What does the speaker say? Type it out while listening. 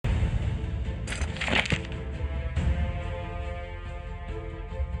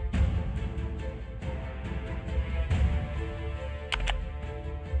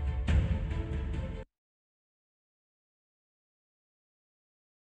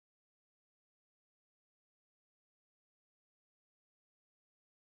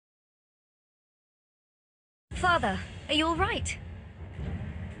Father, are you all right?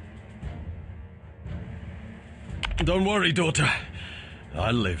 Don't worry, daughter.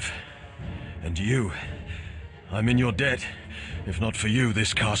 I'll live. And you, I'm in your debt. If not for you,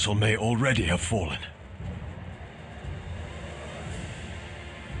 this castle may already have fallen.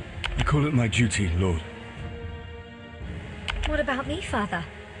 I call it my duty, Lord. What about me, Father?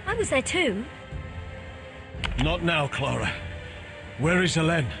 I was there too. Not now, Clara. Where is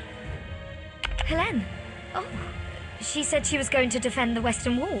Helene? Helene? Oh, she said she was going to defend the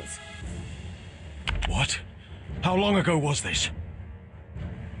western walls. What? How long ago was this?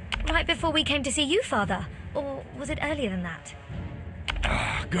 Right before we came to see you, Father. Or was it earlier than that?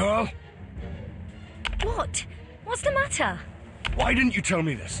 Girl, What? What's the matter? why didn't you tell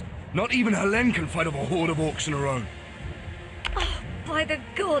me this? Not even Helene can fight off a horde of orcs on her own. Oh, by the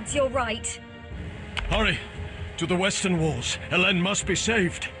gods, you're right. Hurry! To the western walls. Helene must be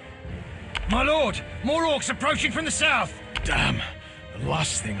saved. My lord! More orcs approaching from the south! Damn. The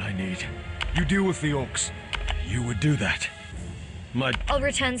last thing I need. You deal with the orcs. You would do that. I'll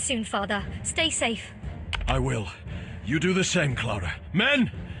return soon, Father. Stay safe. I will. You do the same, Clara. Men!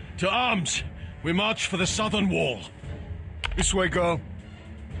 To arms! We march for the southern wall. This way, girl.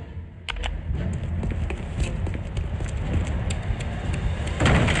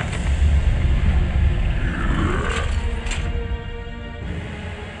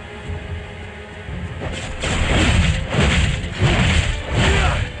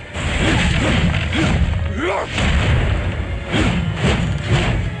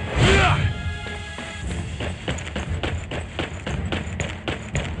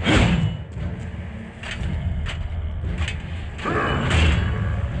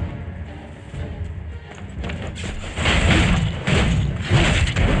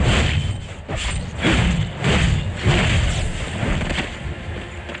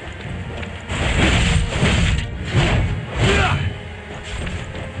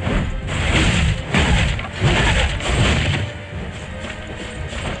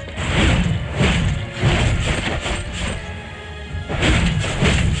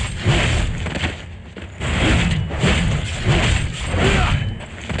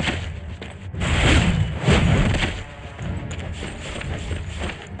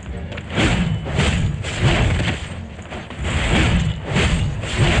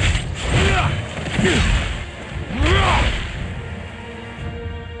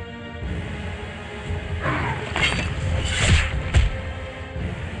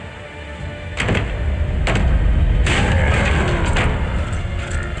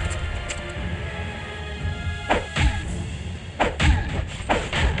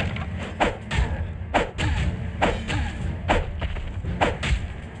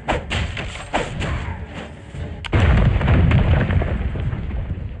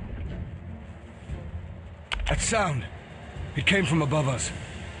 That sound. It came from above us.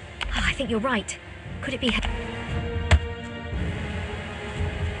 Oh, I think you're right. Could it be...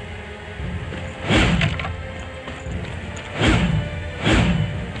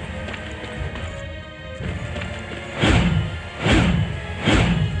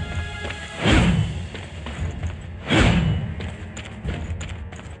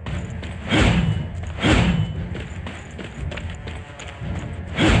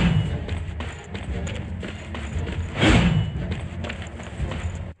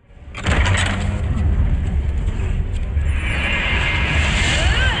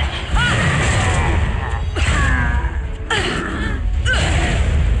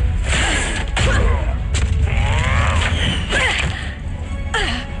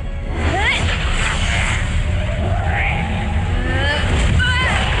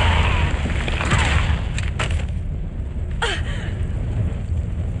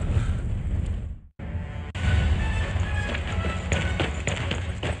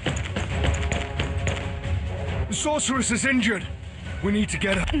 The sorceress is injured. We need to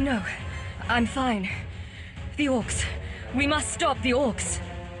get her. No, I'm fine. The orcs. We must stop the orcs.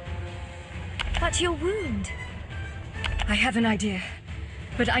 But your wound... I have an idea,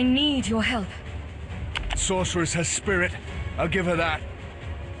 but I need your help. The sorceress has spirit. I'll give her that.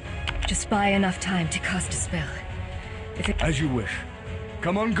 Just buy enough time to cast a spell. If it... As you wish.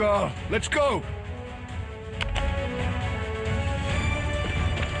 Come on, girl. Let's go!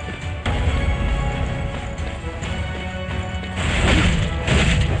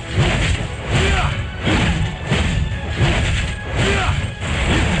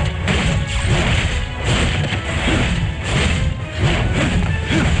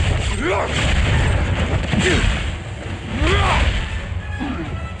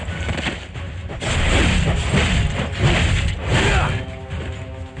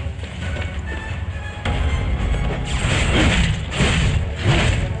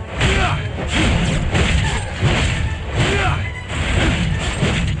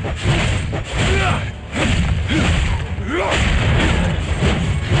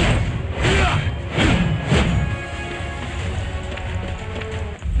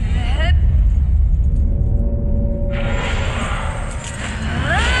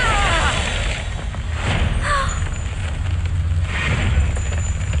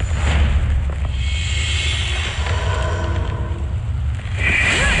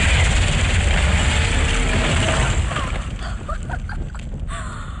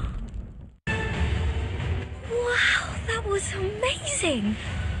 amazing!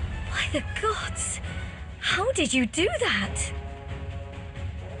 By the gods! How did you do that?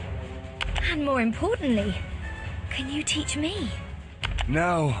 And more importantly, can you teach me?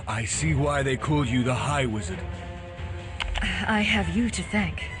 Now I see why they called you the High Wizard. I have you to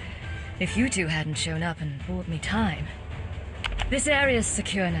thank. If you two hadn't shown up and bought me time. This area's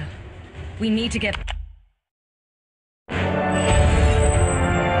secure now. We need to get...